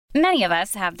Many of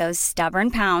us have those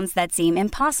stubborn pounds that seem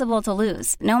impossible to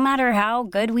lose, no matter how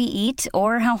good we eat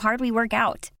or how hard we work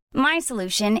out. My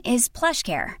solution is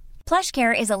PlushCare.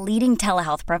 PlushCare is a leading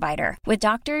telehealth provider with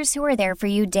doctors who are there for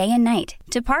you day and night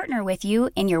to partner with you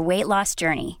in your weight loss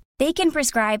journey. They can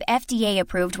prescribe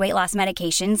FDA-approved weight loss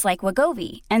medications like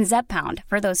Wegovy and Zepbound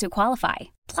for those who qualify.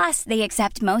 Plus, they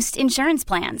accept most insurance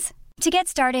plans. To get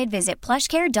started, visit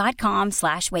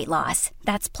plushcare.com/weightloss.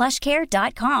 That's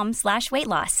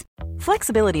plushcare.com/weightloss.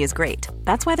 Flexibility is great.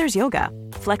 That's why there's yoga.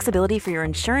 Flexibility for your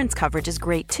insurance coverage is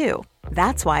great too.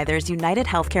 That's why there's United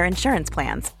Healthcare Insurance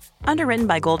Plans. Underwritten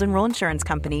by Golden Rule Insurance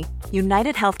Company,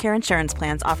 United Healthcare Insurance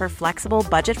Plans offer flexible,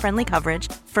 budget-friendly coverage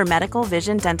for medical,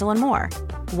 vision, dental, and more.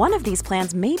 One of these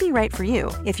plans may be right for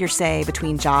you if you're, say,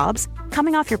 between jobs,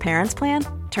 coming off your parents' plan,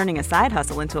 turning a side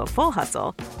hustle into a full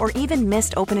hustle, or even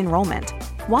missed open enrollment.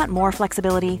 Want more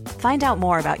flexibility? Find out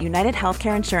more about United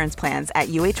Healthcare Insurance Plans at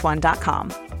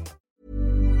uh1.com.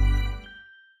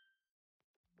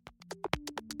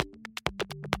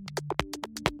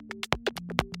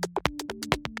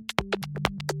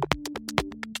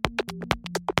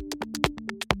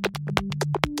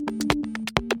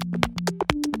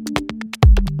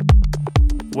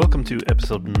 Welcome to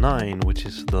episode 9, which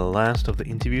is the last of the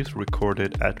interviews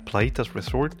recorded at Playitas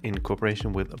Resort in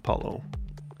cooperation with Apollo.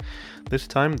 This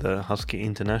time the Husky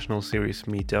International Series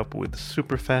meet up with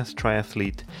superfast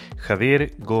triathlete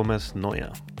Javier Gomez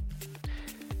Noya.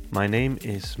 My name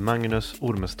is Magnus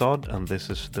Ormestad and this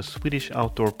is the Swedish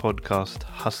outdoor podcast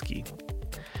Husky.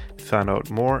 Find out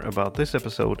more about this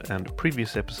episode and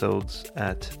previous episodes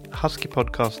at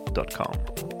huskypodcast.com.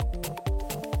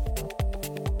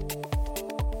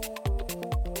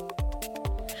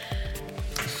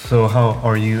 So how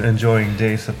are you enjoying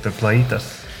days at the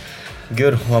Playitas?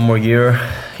 Good, one more year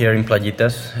here in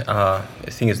Playitas. I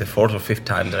think it's the 4th or 5th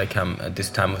time that I come at this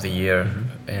time of the year,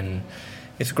 and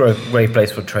it's a great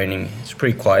place for training. It's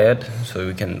pretty quiet, so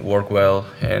we can work well,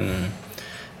 and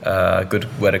good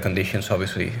weather conditions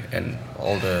obviously, and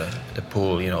all the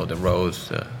pool, the roads,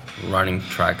 the running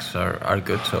tracks are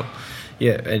good. So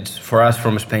yeah, it's for us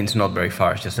from Spain it's not very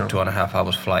far, it's just a 2.5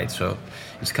 hours flight, so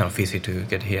it's kind of easy to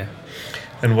get here.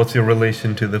 And what's your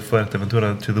relation to the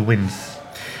Fuerteventura, to the winds?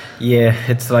 Yeah,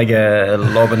 it's like a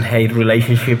love and hate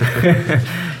relationship.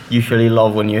 Usually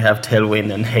love when you have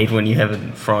tailwind and hate when you have it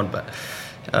in front. But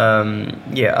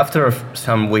yeah, after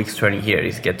some weeks training here,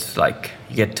 it gets like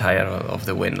you get tired of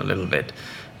the wind a little bit.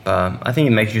 But I think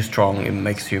it makes you strong. It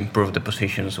makes you improve the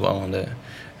position as well on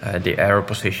the aero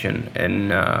position,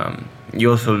 and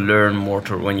you also learn more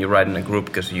when you ride in a group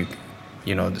because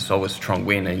there's always strong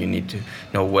wind and you need to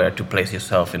know where to place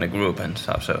yourself in a group and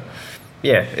stuff. So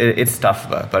yeah, it's tough,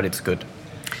 but it's good.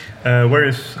 Where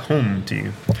is home to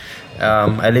you?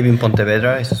 I live in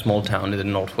Pontevedra. It's a small town in the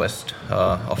northwest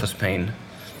of Spain.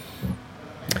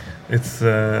 Is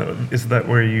that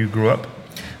where you grew up?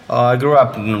 I grew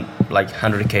up like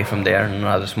 100k from there in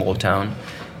another small town,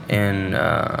 and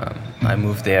I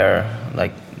moved there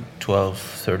like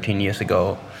 13 years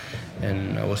ago.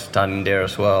 And I was studying there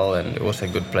as well, and it was a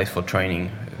good place for training.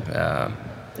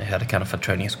 They had a kind of a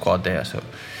training squad there, so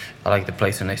I liked the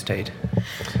place and I stayed.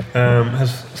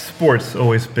 Has sports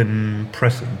always been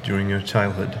present during your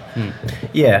childhood?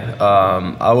 Yeah,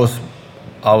 I was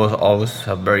always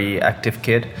a very active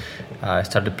kid. I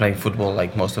started playing football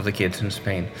like most of the kids in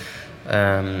Spain.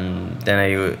 Then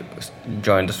I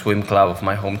joined the swim club of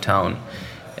my hometown,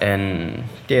 and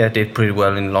yeah, I did pretty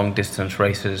well in long distance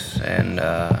races, and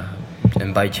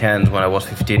by chance when I was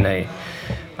 15 I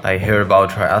heard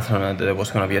about triathlon, and there was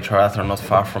going to be a triathlon not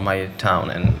far from my town,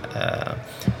 and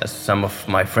as some of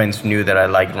my friends knew that I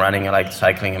liked running, I liked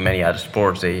cycling and many other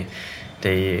sports, they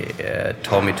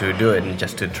told me to do it and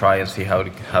just to try and see how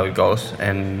it goes.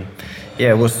 And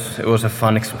yeah, it was a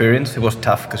fun experience. It was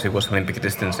tough because it was Olympic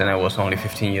distance and I was only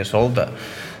 15 years old, but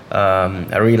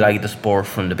I really liked the sport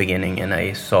from the beginning, and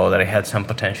I saw that I had some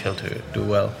potential to do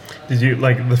well. Did you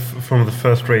from the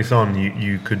first race on?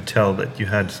 You could tell that you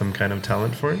had some kind of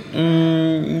talent for it.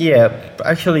 Yeah,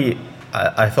 actually,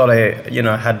 I thought I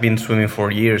had been swimming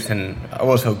for years and I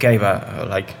was okay, but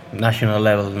like national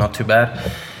level, not too bad.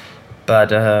 But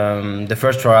the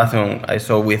first triathlon I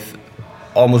saw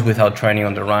almost without training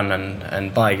on the run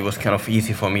and bike, it was kind of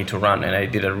easy for me to run, and I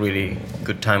did a really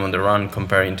good time on the run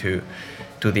comparing to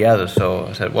the others. So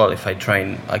I said, well, if I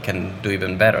train, I can do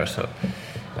even better. So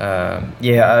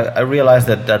I realized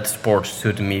that sport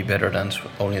suited me better than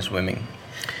only swimming.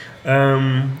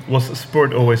 Was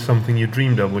sport always something you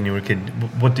dreamed of when you were a kid?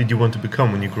 What did you want to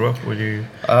become when you grew up? Was it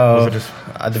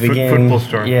at the beginning, football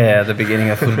star? Yeah, at the beginning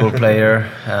a football player.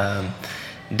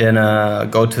 Then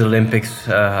go to the Olympics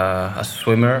as a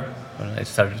swimmer. I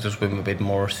started to swim a bit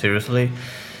more seriously,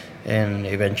 and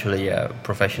eventually a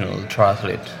professional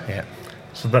triathlete. Yeah.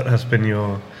 So that has been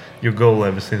your goal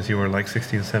ever since you were like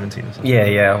 16, 17 or something?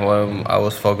 Yeah. Well, I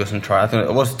was focused on triathlon.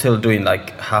 I was still doing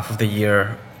like half of the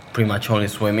year pretty much only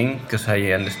swimming, because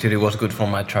I understood it was good for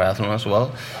my triathlon as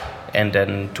well. And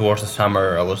then towards the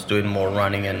summer I was doing more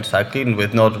running and cycling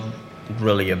with not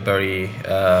really a very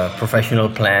professional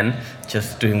plan,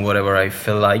 just doing whatever I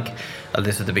feel like, at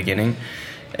least at the beginning.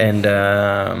 And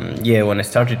when I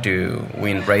started to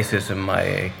win races in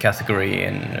my category,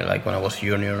 and like when I was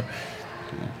junior,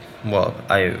 well,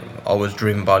 I always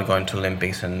dreamed about going to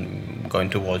Olympics and going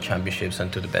to World Championships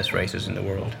and to the best races in the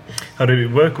world. How did it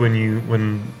work when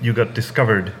you got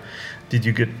discovered? Did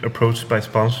you get approached by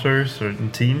sponsors or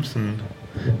teams, and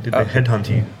did they headhunt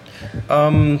you?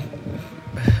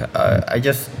 I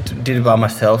just did it by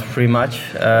myself pretty much.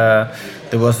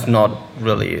 There was not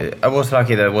really... I was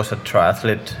lucky that there was a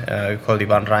triathlete called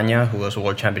Ivan Rania, who was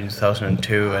world champion in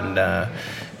 2002, and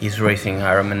he's racing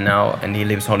Ironman now, and he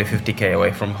lives only 50k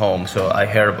away from home. So I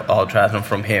heard about triathlon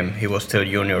from him. He was still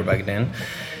junior back then.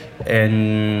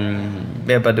 And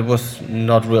yeah, but there was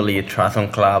not really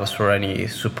triathlon clubs or any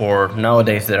support.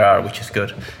 Nowadays there are, which is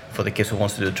good for the kids who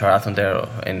wants to do triathlon. There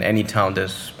in any town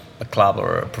there's a club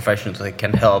or a professional that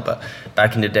can help, but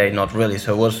back in the day not really.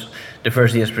 So it was the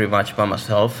first years pretty much by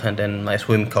myself, and then my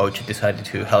swim coach decided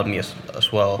to help me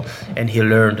as well, and he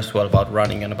learned as well about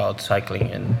running and about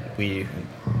cycling, and we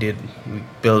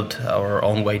built our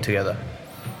own way together.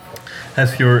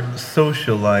 Has your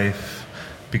social life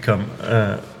become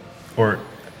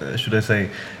should I say,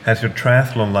 has your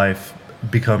triathlon life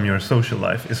become your social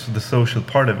life? Is the social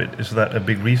part of it, is that a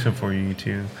big reason for you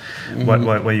to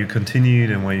why you continued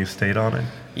and why you stayed on it?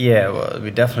 Yeah, well, we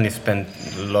definitely spent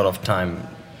a lot of time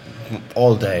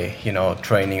all day,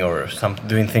 training or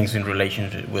doing things in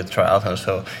relationship with triathlon.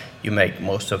 So you make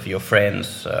most of your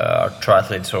friends are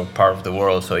triathletes or part of the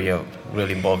world, so you're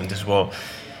really involved in this world.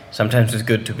 Sometimes it's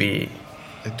good to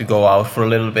go out for a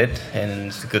little bit, and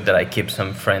it's good that I keep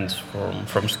some friends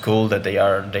from school that they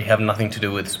have nothing to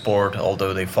do with sport,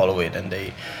 although they follow it and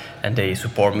they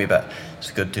support me. But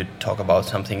it's good to talk about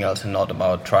something else and not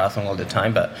about triathlon all the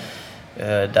time. But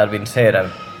that being said,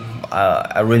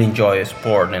 I really enjoy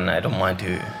sport, and I don't mind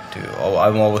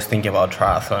I'm always thinking about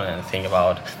triathlon and think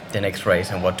about the next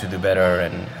race and what to do better.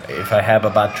 And if I have a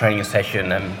bad training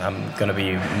session, I'm gonna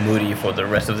be moody for the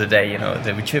rest of the day,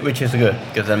 which is good,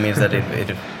 because that means that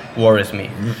it worries me.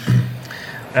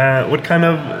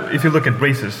 If you look at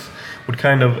races, what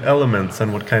kind of elements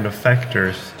and what kind of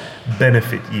factors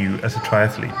benefit you as a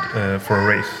triathlete for a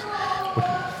race?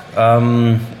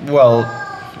 Well,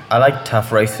 I like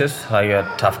tough races, like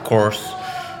a tough course.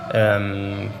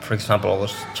 For example, I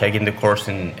was checking the course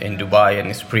in Dubai, and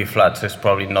it's pretty flat, so it's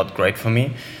probably not great for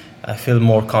me. I feel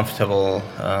more comfortable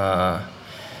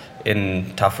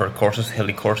in tougher courses,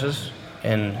 hilly courses.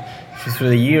 And through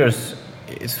the years,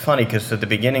 it's funny because at the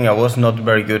beginning I was not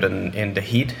very good in the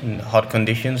heat, in hot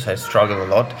conditions. I struggled a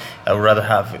lot. I would rather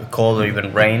have cold or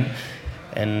even rain.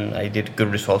 And I did good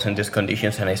results in these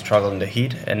conditions, and I struggled in the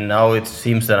heat. And now it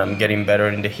seems that I'm getting better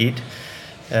in the heat.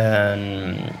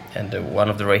 And one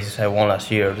of the races I won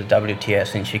last year, the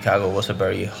WTS in Chicago, was a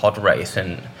very hot race,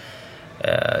 and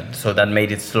so that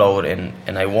made it slow,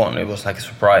 and I won. It was like a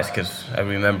surprise, because I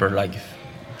remember like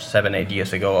 7-8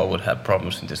 years ago I would have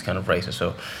problems in this kind of races.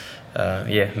 So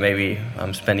maybe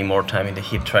I'm spending more time in the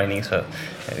heat training, so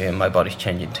my body's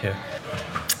changing too.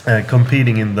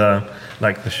 Competing in the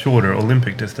shorter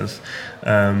Olympic distance,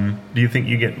 do you think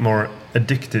you get more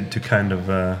addicted to kind of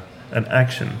an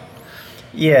action?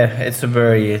 Yeah,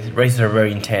 races are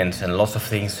very intense, and lots of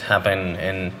things happen,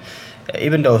 and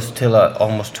even though it's still an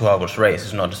almost 2 hours race,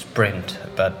 it's not a sprint,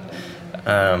 but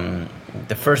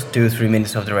the first 2-3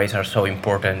 minutes of the race are so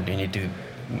important. You need to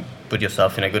put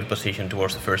yourself in a good position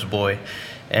towards the first buoy,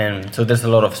 and so there's a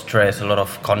lot of stress, a lot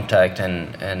of contact,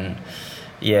 and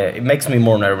it makes me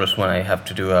more nervous when I have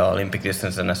to do an Olympic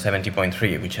distance than a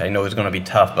 70.3, which I know is going to be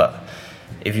tough, but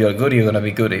if you are good, you're going to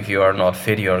be good. If you are not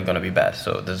fit, you're going to be bad.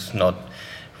 So there's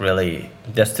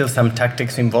still some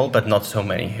tactics involved, but not so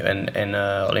many. And in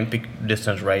an Olympic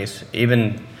distance race,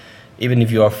 even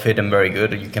if you are fit and very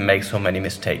good, you can make so many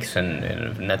mistakes, and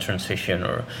in a transition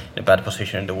or in a bad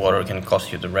position in the water can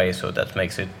cost you the race. So that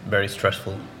makes it very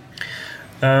stressful.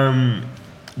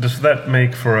 Does that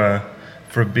make for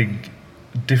a big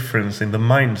difference in the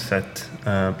mindset?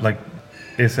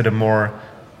 Is it a more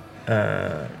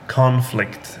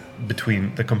conflict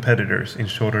between the competitors in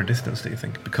shorter distance, do you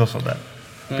think, because of that?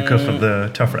 because of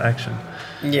the tougher action?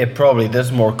 Yeah, probably.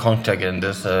 There's more contact and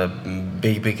there's a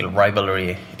big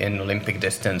rivalry in Olympic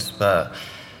distance, but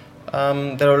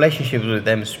the relationship with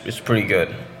them is pretty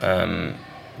good.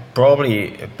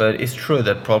 Probably, but it's true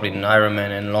that probably in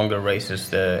Ironman and longer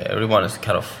races, everyone is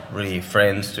kind of really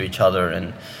friends to each other,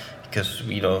 and because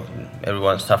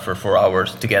everyone suffer for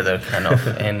hours together, kind of,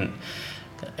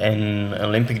 and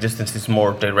Olympic distance is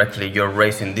more directly you're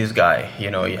racing this guy,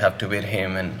 you have to beat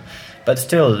him, but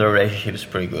still the relationship is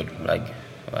pretty good. Like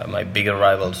my biggest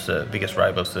rivals, the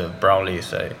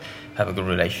Brownlees, I have a good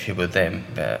relationship with them.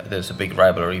 There's a big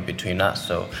rivalry between us,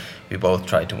 so we both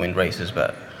try to win races,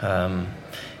 but.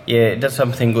 Yeah, that's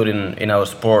something good in our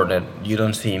sport that you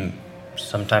don't see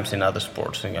sometimes in other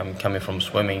sports. I'm coming from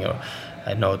swimming, or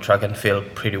I know track and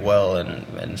field pretty well,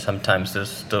 and sometimes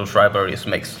those rivalries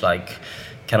makes like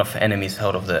kind of enemies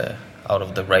out of the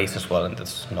race as well, and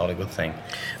that's not a good thing.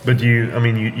 But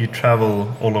you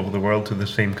travel all over the world to the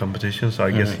same competition, so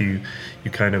I guess you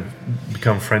kind of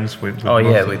become friends with oh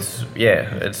yeah,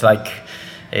 it's like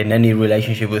in any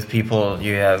relationship with people,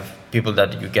 you have people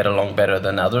that you get along better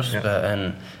than others,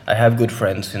 and I have good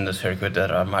friends in the circuit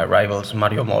that are my rivals.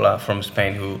 Mario Mola from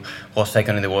Spain, who was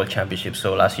second in the World Championship,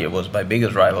 so last year was my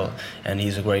biggest rival, and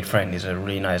he's a great friend. He's a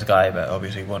really nice guy, but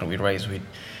obviously when we race, we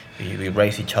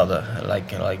race each other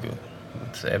like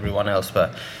everyone else.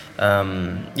 But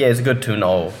it's good to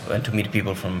know and to meet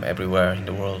people from everywhere in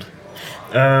the world.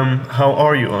 How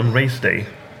are you on race day?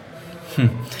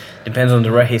 Depends on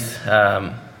the race.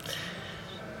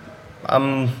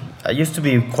 I used to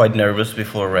be quite nervous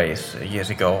before a race years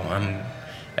ago.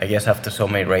 I guess after so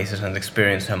many races and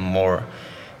experience, I'm more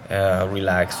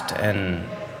relaxed. And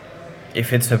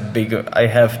if it's I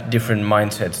have different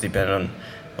mindsets depending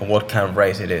on what kind of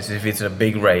race it is. If it's a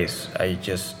big race,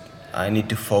 I need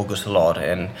to focus a lot.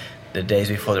 And the days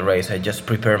before the race, I just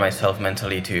prepare myself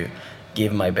mentally to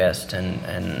give my best.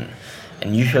 And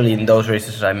usually in those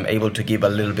races, I'm able to give a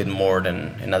little bit more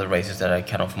than in other races that are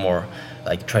kind of more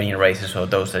like training races, or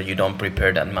those that you don't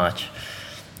prepare that much.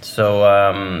 So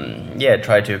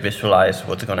try to visualize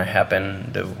what's going to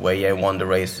happen, the way I want the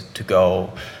race to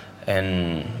go,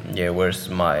 and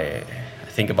I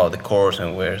think about the course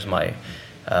and where's my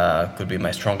could be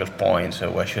my strongest points, or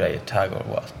where should I attack, or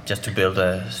what, just to build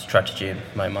a strategy in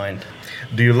my mind.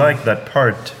 Do you like that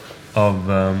part of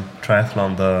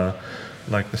triathlon, the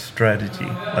strategy,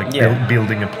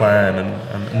 building a plan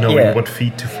and knowing what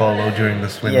feet to follow during the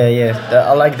swim?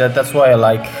 I like that. That's why I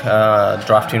like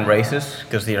drafting races,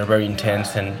 because they are very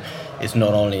intense, and it's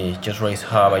not only just race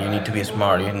hard, but you need to be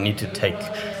smart. You need to take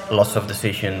lots of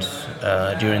decisions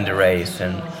during the race,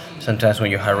 and sometimes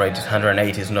when your heart rate is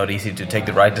 108, it's not easy to take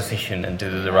the right decision and to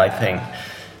do the right thing.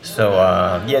 So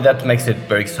that makes it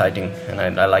very exciting,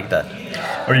 and I like that.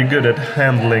 Are you good at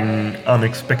handling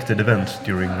unexpected events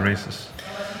during races?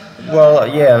 Well,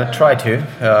 I try to.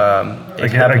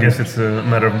 I guess it's a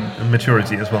matter of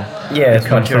maturity as well. Yeah, it's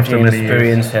maturity and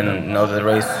experience, and the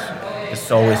race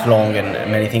is always long,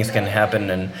 and many things can happen.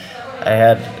 And I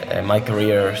had in my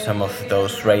career some of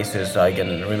those races. I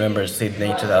can remember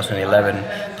Sydney 2011,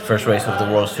 the first race of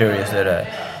the World Series,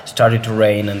 that started to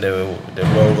rain, and the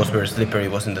road was very slippery.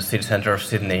 It was in the city center of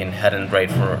Sydney and hadn't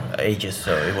rained for ages,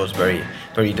 so it was very,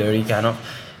 very dirty kind of.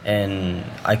 And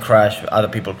I crashed, other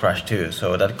people crashed too,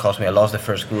 so that cost me. I lost the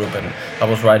first group, and I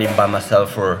was riding by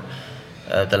myself for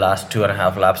the last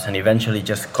 2.5 laps, and eventually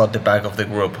just caught the back of the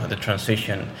group, the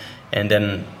transition. And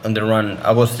then on the run,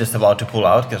 I was just about to pull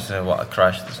out because I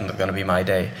crashed. It's not going to be my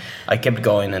day. I kept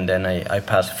going, and then I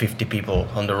passed 50 people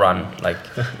on the run,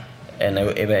 and I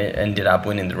ended up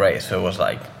winning the race. So it was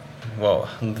like, well,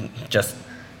 just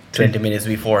 20 minutes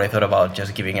before I thought about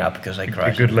just giving up because I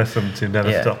crashed. A good lesson to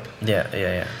never stop.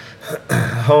 Yeah.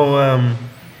 How,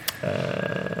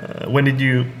 when did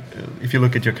you, if you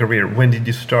look at your career, when did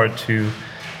you start to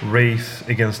race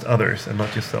against others and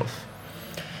not yourself?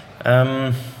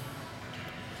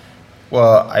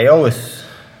 Well, I always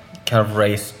kind of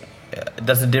raced.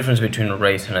 That's the difference between a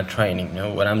race and a training.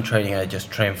 When I'm training, I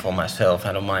just train for myself.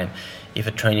 I don't mind if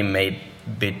a training mate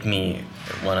beat me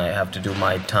when I have to do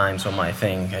my times or my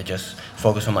thing. I just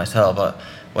focus on myself. But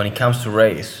when it comes to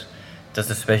race, that's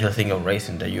the special thing of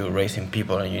racing, that you're racing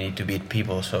people and you need to beat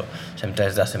people. So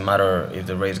sometimes it doesn't matter if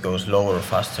the race goes slower or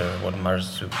faster. What matters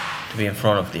is to be in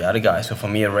front of the other guy. So for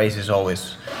me, a race is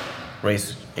always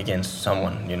race against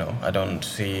someone. I don't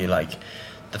see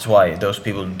that's why those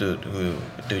people who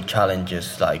do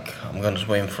challenges like I'm going to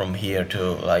swim from here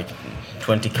to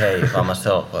 20k by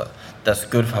myself. That's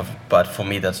good, but for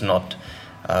me that's not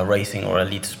racing or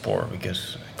elite sport,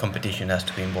 because competition has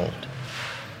to be involved.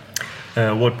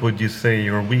 What would you say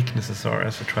your weaknesses are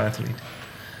as a triathlete?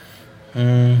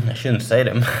 I shouldn't say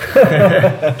them.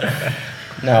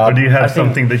 No, or do you have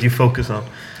something that you focus on?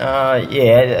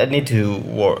 I need to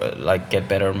get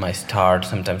better at my start.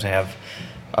 Sometimes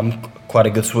I'm quite a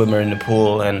good swimmer in the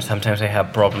pool, and sometimes I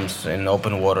have problems in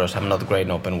open waters. I'm not great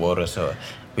in open water, so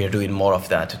we are doing more of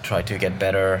that to try to get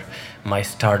better. My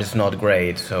start is not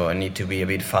great, so I need to be a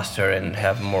bit faster and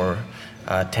have more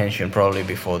tension probably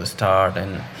before the start,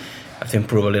 and I have to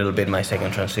improve a little bit my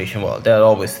second transition. Well, there are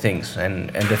always things, and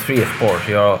the three sports,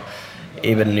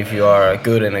 even if you are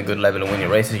good in a good level and win your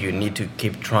races, you need to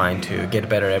keep trying to get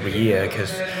better every year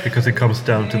because it comes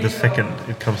down to the second.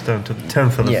 It comes down to the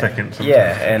 10th of a second. Sometimes.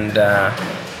 Yeah, and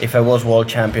if I was world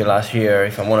champion last year,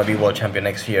 if I want to be world champion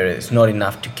next year, it's not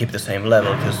enough to keep the same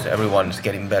level because everyone is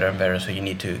getting better and better. So you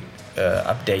need to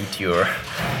update your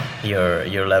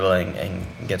level and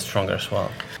get stronger as well.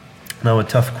 Now a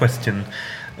tough question: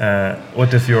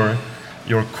 what does your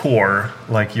core,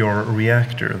 like your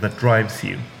reactor that drives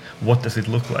you? What does it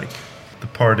look like? The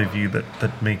part of you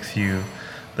that makes you,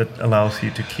 that allows you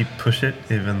to keep push it,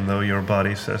 even though your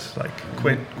body says like,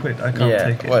 quit, I can't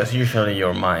take it. Well, it's usually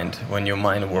your mind. When your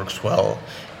mind works well,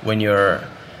 when you're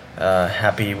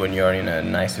happy, when you're in a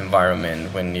nice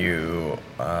environment, when you're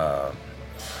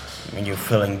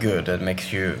feeling good, it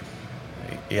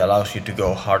allows you to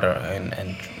go harder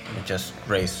and just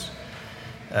race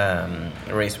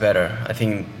better. I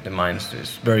think the mind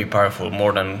is very powerful,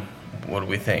 more than what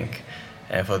we think,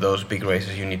 and for those big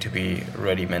races you need to be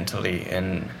ready mentally,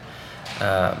 and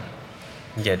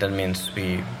that means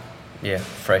be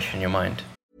fresh in your mind.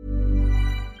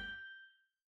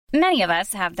 Many of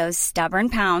us have those stubborn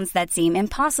pounds that seem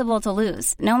impossible to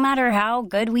lose, no matter how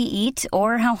good we eat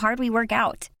or how hard we work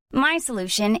out. My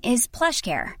solution is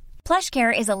PlushCare.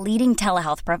 PlushCare is a leading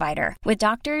telehealth provider with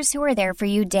doctors who are there for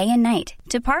you day and night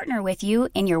to partner with you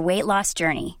in your weight loss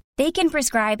journey. They can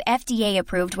prescribe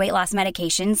FDA-approved weight loss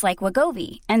medications like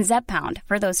Wegovy and Zepbound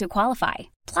for those who qualify.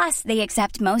 Plus, they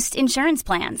accept most insurance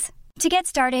plans. To get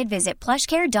started, visit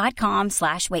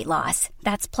plushcare.com/weightloss.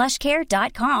 That's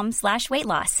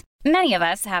plushcare.com/weightloss. Many of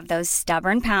us have those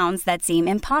stubborn pounds that seem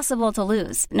impossible to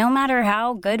lose, no matter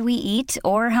how good we eat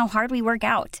or how hard we work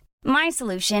out. My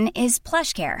solution is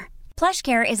PlushCare.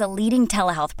 PlushCare is a leading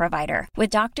telehealth provider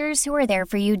with doctors who are there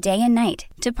for you day and night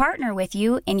to partner with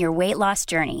you in your weight loss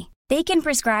journey. They can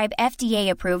prescribe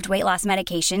FDA-approved weight loss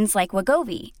medications like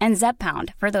Wegovy and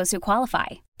Zepbound for those who qualify.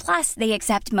 Plus, they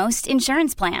accept most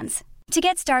insurance plans. To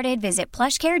get started, visit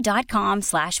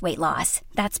plushcare.com/weightloss.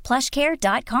 That's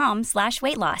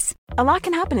plushcare.com/weightloss. A lot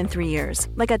can happen in 3 years,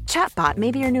 like a chatbot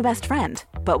may be your new best friend.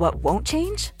 But what won't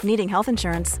change? Needing health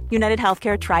insurance. United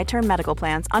Healthcare Tri-Term Medical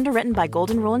Plans, underwritten by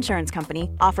Golden Rule Insurance Company,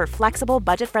 offer flexible,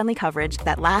 budget-friendly coverage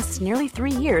that lasts nearly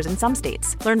 3 years in some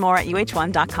states. Learn more at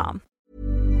uh1.com.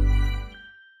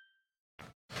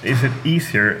 Is it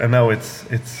easier, and now it's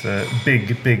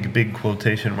big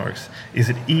quotation marks, is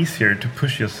it easier to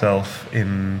push yourself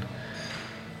in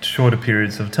shorter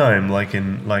periods of time, like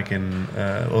in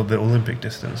the Olympic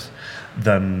distance,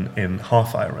 than in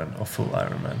half Ironman or full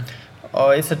Ironman? Oh,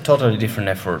 it's a totally different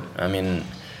effort. I mean,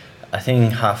 I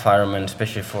think half Ironman,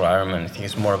 especially full Ironman, I think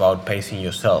it's more about pacing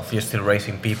yourself. You're still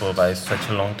racing people, but it's such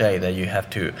a long day that you have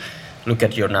to look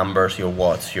at your numbers, your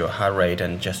watts, your heart rate,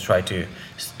 and just try to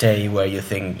stay where you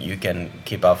think you can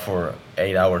keep up for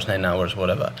 8 hours, 9 hours,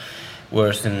 whatever.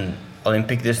 Whereas in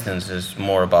Olympic distance, it's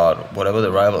more about whatever the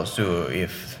rivals do.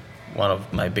 If one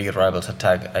of my biggest rivals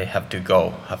attack, I have to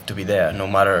go, have to be there, no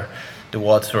matter the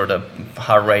watts or the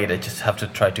heart rate. I just have to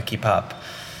try to keep up.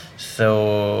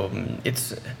 So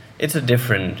it's a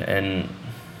different, and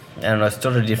I don't know, it's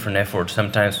totally different effort.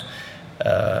 Sometimes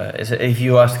if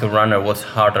you ask a runner what's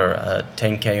harder, a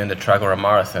 10K on the track or a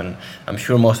marathon, I'm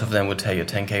sure most of them would tell you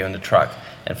 10K on the track.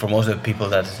 And for most of the people,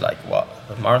 that's like, well,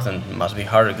 the marathon must be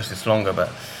harder because it's longer.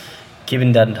 But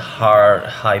keeping that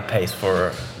high pace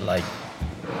for like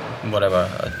whatever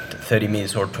 30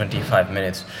 minutes or 25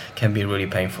 minutes can be really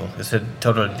painful. It's a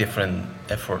totally different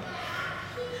effort.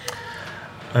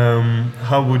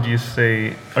 How would you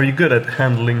say, are you good at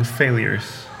handling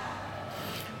failures?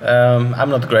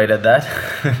 I'm not great at that,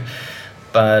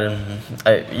 but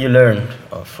you learn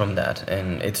from that,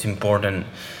 and it's important.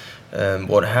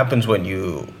 What happens when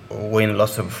you win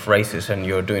lots of races and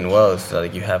you're doing well is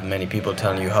that you have many people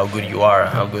telling you how good you are,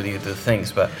 how good you do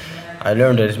things, but I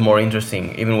learned that it's more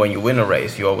interesting. Even when you win a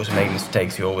race, you always make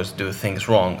mistakes, you always do things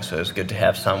wrong, so it's good to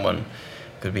have someone,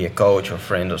 could be a coach or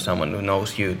friend or someone who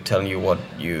knows you, telling you what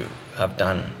you have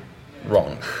done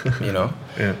wrong, you know?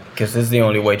 Yeah. Because this is the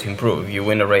only way to improve. If you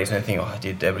win a race and think, oh, I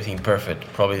did everything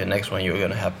perfect, probably the next one you're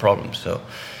going to have problems. So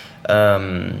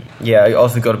I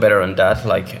also got better on that,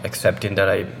 like accepting that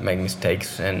I make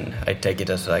mistakes and I take it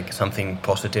as like something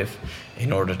positive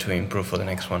in order to improve for the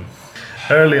next one.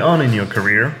 Early on in your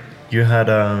career, you had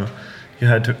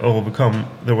to overcome.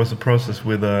 There was a process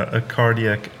with a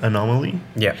cardiac anomaly.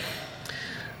 Yeah.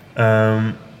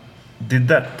 Did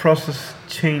that process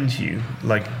change you?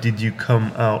 Like, did you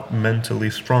come out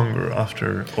mentally stronger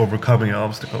after overcoming an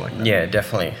obstacle like that? Yeah,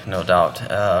 definitely, no doubt.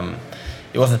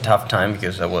 It was a tough time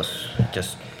because I was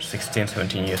just 16,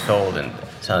 17 years old, and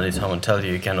suddenly someone tells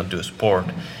you cannot do sport,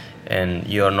 and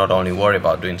you're not only worried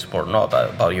about doing sport, not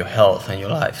about your health and your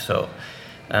life. So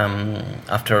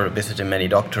after visiting many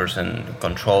doctors and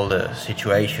control the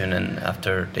situation, and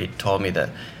after they told me that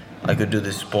I could do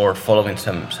this sport following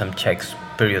some checks,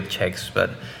 period checks,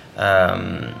 but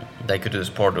they could do the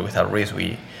sport without risk,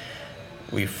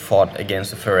 we fought against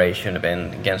the federation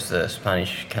and against the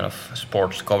Spanish kind of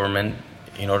sports government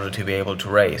in order to be able to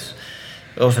race.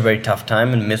 It was a very tough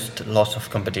time and missed lots of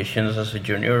competitions as a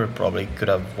junior. Probably could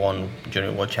have won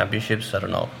junior world championships, I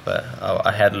don't know, but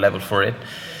I had a level for it.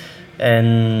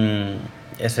 And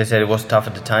as I said, it was tough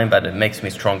at the time, but it makes me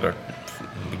stronger.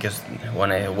 Because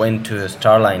when I went to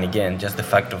Starline again, just the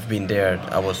fact of being there,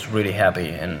 I was really happy.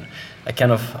 And I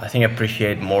think I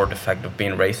appreciate more the fact of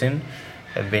being racing.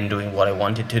 I've been doing what I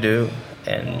wanted to do.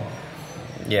 And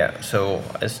yeah, so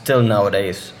still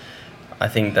nowadays, I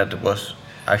think that was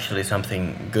actually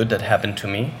something good that happened to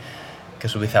me,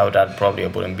 because without that probably I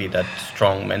wouldn't be that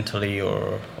strong mentally,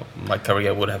 or my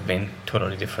career would have been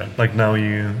totally different. Like now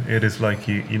it is like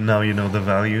you now you know the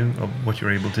value of what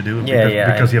you're able to do,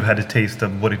 because you've had a taste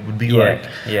of what it would be like.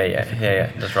 Yeah,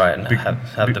 that's right. And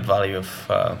have the value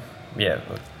of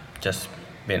just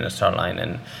being a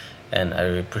Starline, and I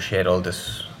appreciate all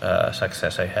this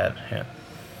success I had.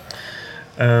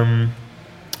 Yeah.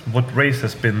 What race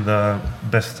has been the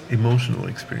best emotional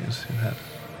experience you've had?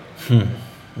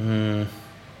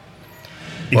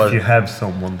 If you have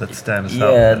someone that stands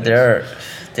out. Yeah,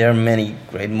 there are many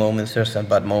great moments. There's some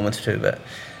bad moments too, but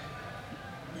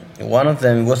one of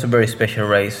them was a very special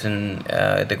race in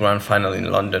the grand final in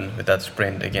London with that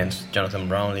sprint against Jonathan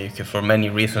Brownlee. For many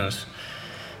reasons,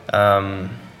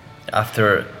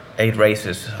 after 8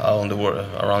 races around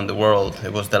the world,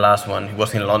 it was the last one. It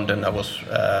was in London.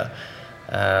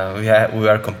 We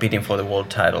were competing for the world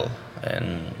title,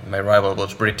 and my rival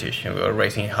was British, and we were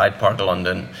racing in Hyde Park,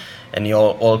 London, and it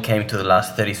all came to the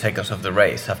last 30 seconds of the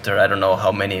race after I don't know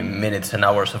how many minutes and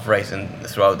hours of racing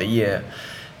throughout the year.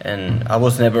 And I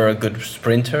was never a good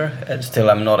sprinter, and still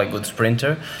I'm not a good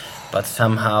sprinter, but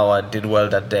somehow I did well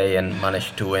that day and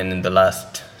managed to win in the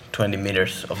last 20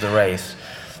 meters of the race.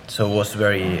 So it was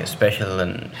very special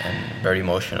and very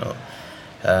emotional.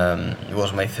 It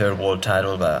was my 3rd world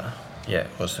title, but yeah,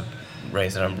 it was a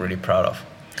race that I'm really proud of.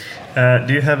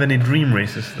 Do you have any dream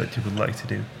races that you would like to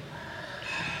do?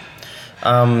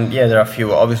 Yeah, there are a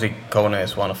few. Obviously, Kona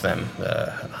is one of them.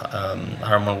 The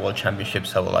Ironman World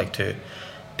Championships, I would like to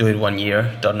do it one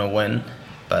year. Don't know when,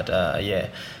 but yeah.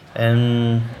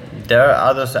 And there are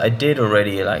others I did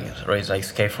already, like race like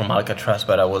Escape from Alcatraz,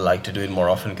 but I would like to do it more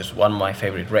often because one of my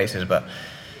favorite races, but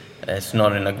it's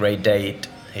not in a great date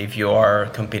if you are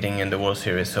competing in the World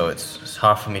Series, so it's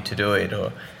hard for me to do it. Or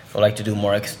I would like to do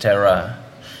more Xterra,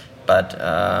 but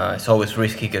it's always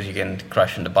risky because you can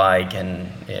crash on the bike,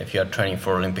 and if you are training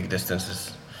for Olympic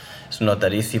distances, it's not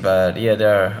that easy. But yeah,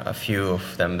 there are a few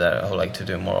of them that I would like to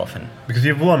do more often. Because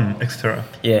you've won Xterra.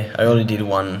 Yeah, I only did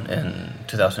one in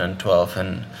 2012,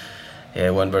 and yeah,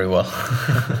 it went very well.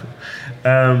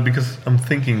 Because I'm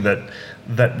thinking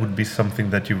that would be something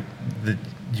that you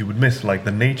would miss, like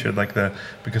the nature,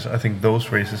 because I think those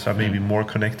races are maybe more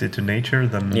connected to nature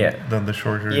than the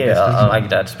shorter distances. I like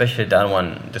that, especially that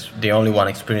one. The only one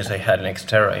experience I had in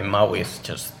Xterra in Maui is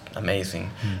just amazing.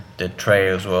 The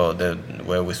trails,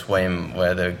 where we swim,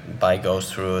 where the bike goes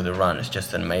through the run, is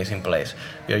just an amazing place.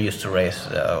 We are used to race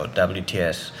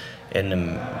WTS in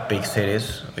the big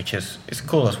cities, which is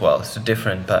cool as well. It's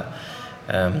different, but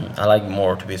I like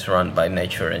more to be surrounded by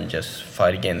nature and just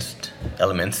fight against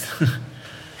elements.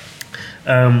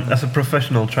 As a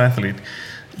professional triathlete,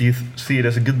 do you see it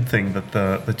as a good thing that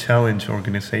the Challenge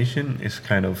organization is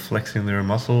kind of flexing their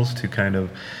muscles to kind of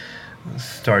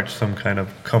start some kind of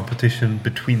competition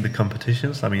between the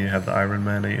competitions? I mean, you have the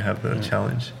Ironman and you have the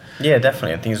Challenge. Yeah,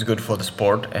 definitely. I think it's good for the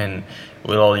sport and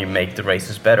will only make the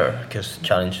races better, because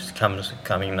Challenge is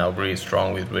coming now really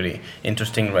strong with really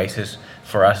interesting races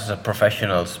for us as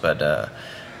professionals, but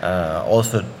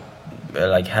also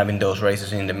like having those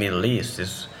races in the Middle East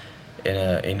is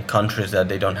in countries that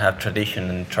they don't have tradition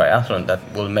in triathlon, that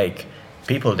will make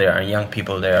people there and young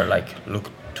people there like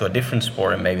look to a different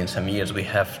sport, and maybe in some years we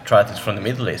have triathletes from the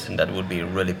Middle East, and that would be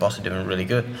really positive and really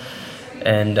good.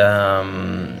 And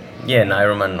and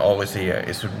Ironman obviously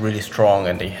is really strong,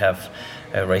 and they have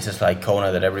races like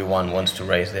Kona that everyone wants to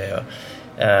race there.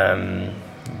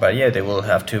 But yeah, they will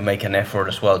have to make an effort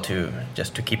as well to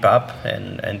just to keep up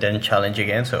and then challenge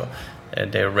again. So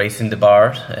they're raising the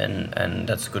bar, and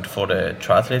that's good for the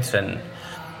triathletes. And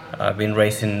I've been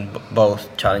racing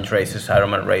both challenge races,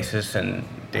 Ironman races, and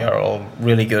they are all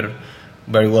really good,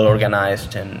 very well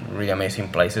organized, and really amazing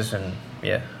places. And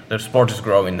yeah, the sport is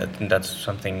growing, and that's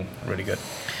something really good.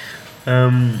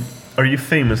 Are you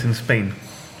famous in Spain?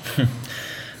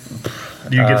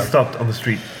 Do you get stopped on the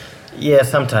street? Yeah,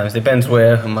 sometimes. Depends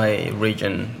where, my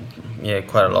region. Yeah,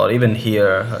 quite a lot. Even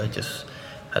here, I just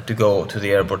had to go to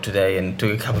the airport today and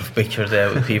took a couple of pictures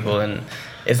there with people. And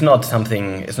it's not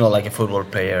like a football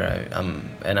player.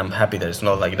 I'm happy that it's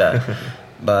not like that.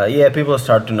 But yeah, people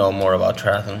start to know more about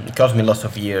triathlon. It cost me lots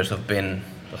of years of being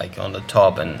like on the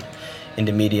top and in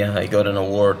the media. I got an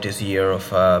award this year of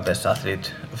Best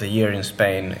Athlete of the Year in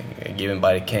Spain, given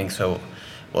by the King. So it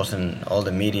was in all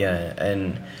the media.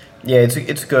 And yeah,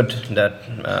 it's good that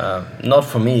not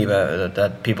for me, but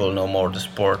that people know more of the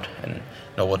sport and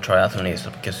know what triathlon is,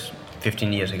 because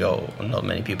 15 years ago not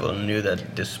many people knew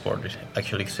that this sport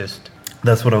actually exists.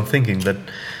 That's what I'm thinking, that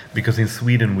because in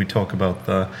Sweden we talk about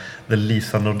the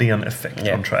Lisa Nordén effect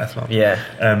on triathlon. Yeah.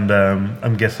 And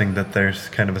I'm guessing that there's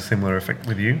kind of a similar effect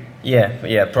with you.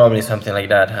 Yeah, probably something like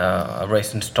that. I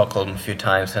raced in Stockholm a few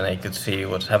times, and I could see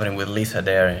what's happening with Lisa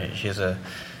there. She's a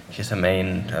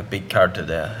big character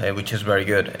there, which is very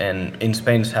good. And in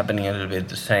Spain it's happening a little bit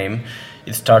the same.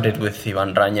 It started with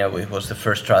Ivan Raña, which was the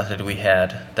first triathlete we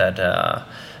had that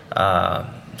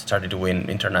started to win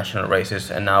international races.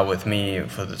 And now with me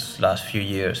for this last few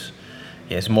years,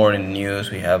 it's more in the news.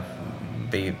 We have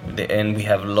we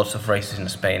have lots of races in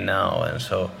Spain now, and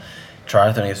so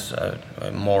triathlon is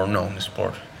a more known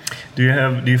sport. Do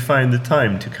you find the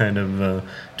time to kind of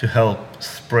to help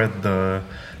spread the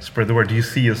word? Do you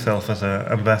see yourself as an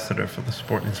ambassador for the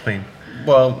sport in Spain?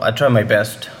 Well, I try my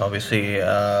best. Obviously,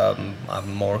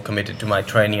 I'm more committed to my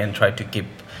training and try to keep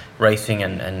racing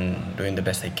and doing the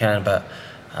best I can. But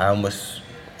I was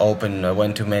open. I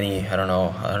went to many. I don't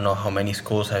know how many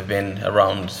schools I've been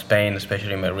around Spain,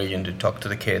 especially in my region, to talk to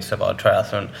the kids about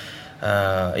triathlon.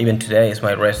 Even today is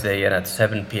my rest day, and at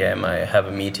 7 p.m. I have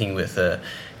a meeting with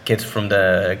kids from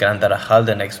the Gran Tarajal,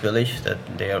 the next village, that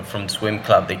they are from the swim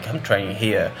club. They come training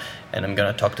here, and I'm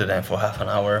gonna talk to them for half an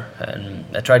hour. And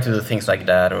I try to do things like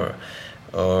that, or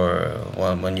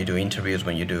when you do interviews,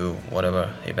 when you do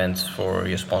whatever events for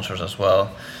your sponsors as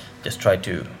well, just try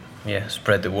to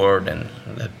spread the word and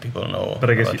let people know. But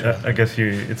I guess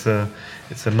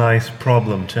it's a nice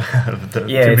problem to have to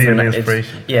be an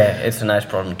inspiration. It's a nice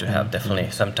problem to have, definitely.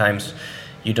 Sometimes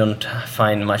you don't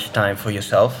find much time for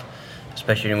yourself,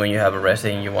 especially when you have a rest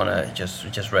day and you want to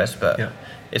just rest, but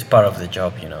it's part of the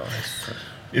job, you know.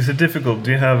 Is it difficult?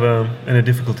 Do you have any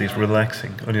difficulties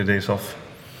relaxing on your days off?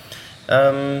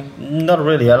 Not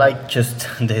really. I like just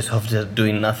days off, just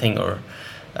doing nothing,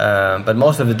 but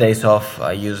most of the days off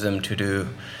I use them to do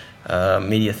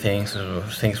media things, or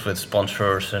things with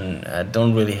sponsors, and I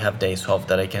don't really have days off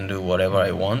that I can do whatever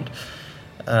I want,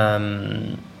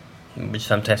 which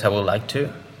sometimes I would like to.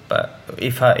 But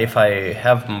if I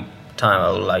have time,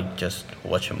 I would like just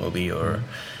watch a movie or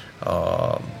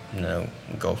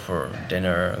go for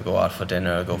dinner, go out for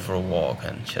dinner, go for a walk,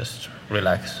 and just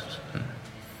relax.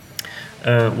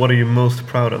 What are you most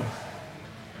proud of?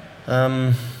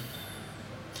 I'm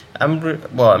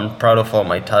proud of all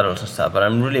my titles and stuff, but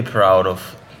I'm really proud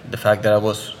of the fact that I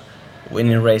was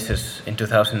winning races in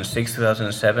 2006,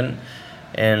 2007,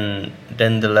 and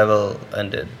then the level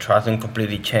and the triathlon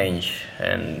completely changed,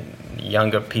 and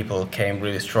younger people came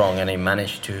really strong, and I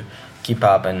managed to keep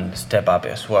up and step up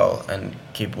as well and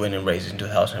keep winning races in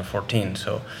 2014.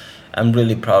 So I'm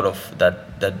really proud of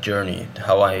that journey,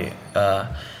 how I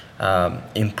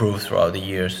improved throughout the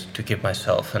years to keep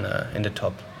myself in the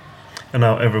top. And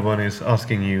now everyone is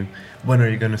asking you, when are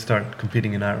you going to start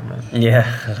competing in Ironman? Yeah,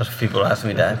 a lot of people ask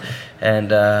me that.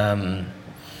 And I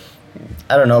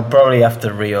don't know, probably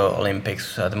after Rio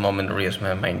Olympics. At the moment, Rio is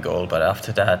my main goal, but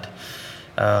after that,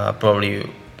 probably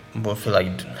will feel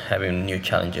like having new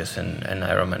challenges, and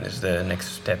Ironman is the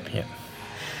next step here.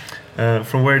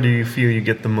 From where do you feel you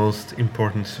get the most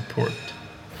important support?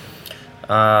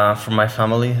 From my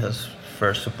family, as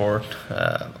first support.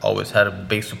 Always had a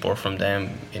big support from them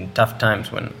in tough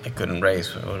times when I couldn't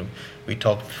race. We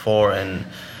talked before, and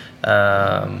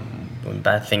when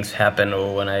bad things happened,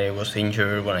 or when I was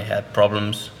injured, when I had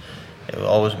problems, They've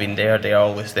always been there. They are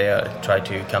always there. Try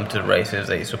to come to the races.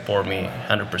 They support me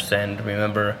 100%.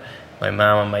 Remember, my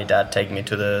mom and my dad take me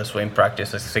to the swim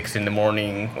practice at 6 in the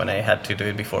morning when I had to do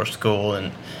it before school,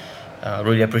 and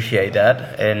really appreciate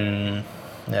that. And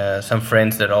some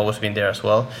friends that always been there as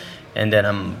well. And then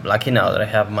I'm lucky now that I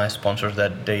have my sponsors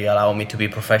that they allow me to be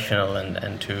professional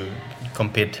and to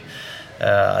compete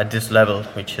at this level,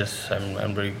 which is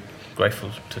I'm really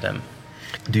grateful to them.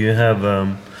 Do you have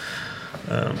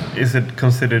is it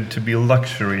considered to be a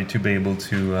luxury to be able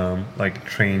to like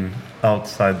train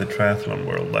outside the triathlon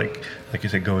world, like you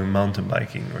said, going mountain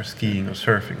biking or skiing or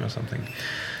surfing or something?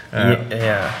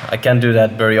 Yeah, I can't do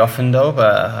that very often though,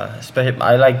 but especially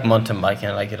I like mountain biking.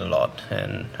 I like it a lot,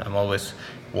 and I'm always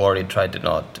worried, try to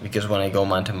not, because when I go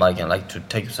mountain biking I like to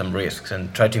take some risks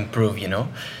and try to improve, you know,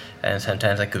 and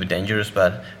sometimes that could be dangerous.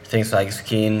 But things like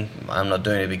skiing, I'm not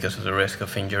doing it because of the risk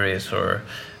of injuries. Or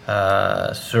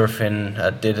surfing, I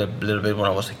did a little bit when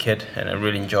I was a kid and I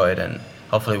really enjoy it, and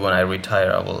hopefully when I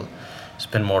retire I will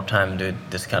spend more time doing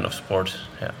this kind of sport.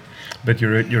 Yeah. But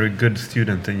you're a good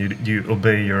student, and you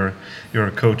obey your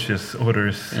coach's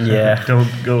orders. Yeah. Don't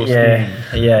go skiing.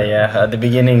 Yeah. At the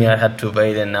beginning I had to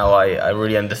obey, and now I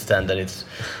really understand that it's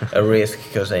a risk,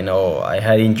 because I know I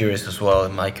had injuries as well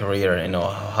in my career, and I know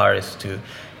how hard it is to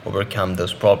overcome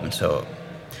those problems. So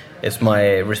it's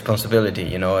my responsibility,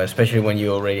 you know, especially when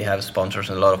you already have sponsors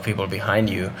and a lot of people behind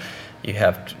you. You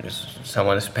have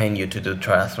someone is paying you to do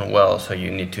triathlon well, so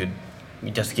you need to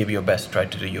just give your best, try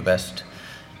to do your best.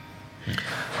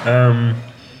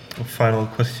 Final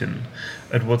question.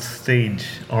 At what stage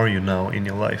are you now in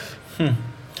your life?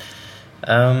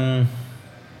 I'm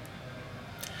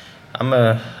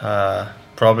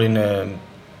probably in a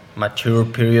mature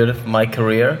period of my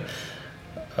career.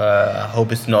 I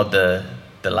hope it's not the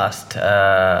last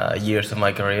years of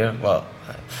my career. Well,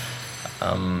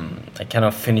 I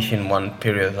cannot finish in one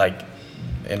period, like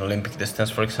in Olympic distance,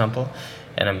 for example.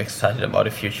 And I'm excited about the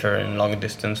future in long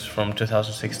distance from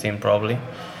 2016 probably.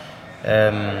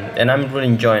 And I'm really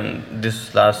enjoying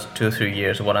this last 2-3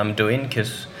 years what I'm doing,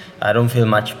 because I don't feel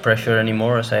much pressure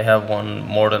anymore, as I have won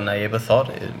more than I ever thought.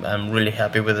 I'm really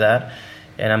happy with that,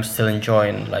 and I'm still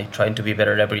enjoying, like, trying to be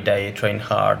better every day, train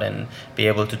hard, and be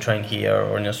able to train here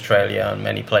or in Australia and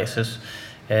many places.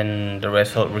 And the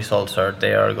results are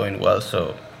going well,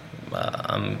 so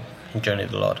I'm enjoying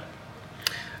it a lot.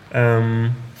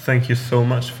 Thank you so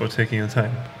much for taking your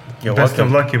time. You're Best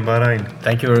welcome. of luck in Bahrain.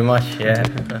 Thank you very much. Yeah.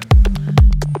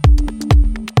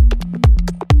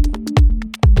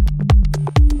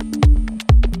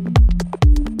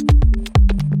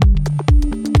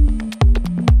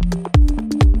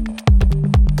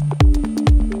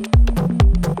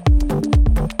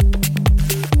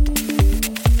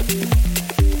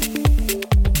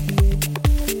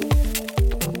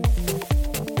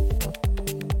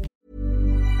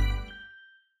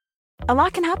 A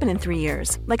lot can happen in 3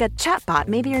 years, like a chatbot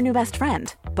may be your new best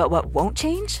friend. But what won't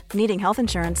change? Needing health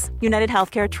insurance. United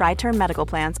Healthcare Tri-Term Medical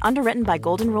Plans, underwritten by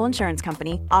Golden Rule Insurance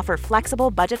Company, offer flexible,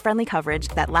 budget-friendly coverage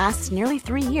that lasts nearly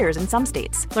 3 years in some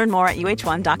states. Learn more at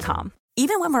uh1.com.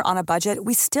 Even when we're on a budget,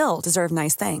 we still deserve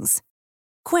nice things.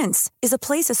 Quince is a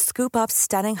place to scoop up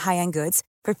stunning high-end goods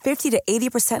for 50 to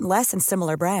 80% less than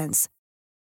similar brands.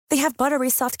 They have buttery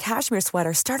soft cashmere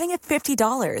sweaters starting at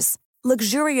 $50,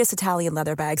 luxurious Italian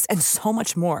leather bags, and so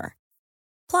much more.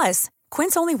 Plus,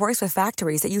 Quince only works with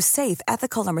factories that use safe,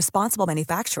 ethical, and responsible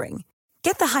manufacturing.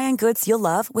 Get the high-end goods you'll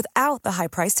love without the high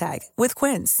price tag with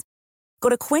Quince. Go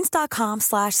to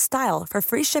quince.com/style for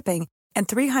free shipping and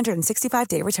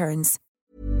 365-day returns.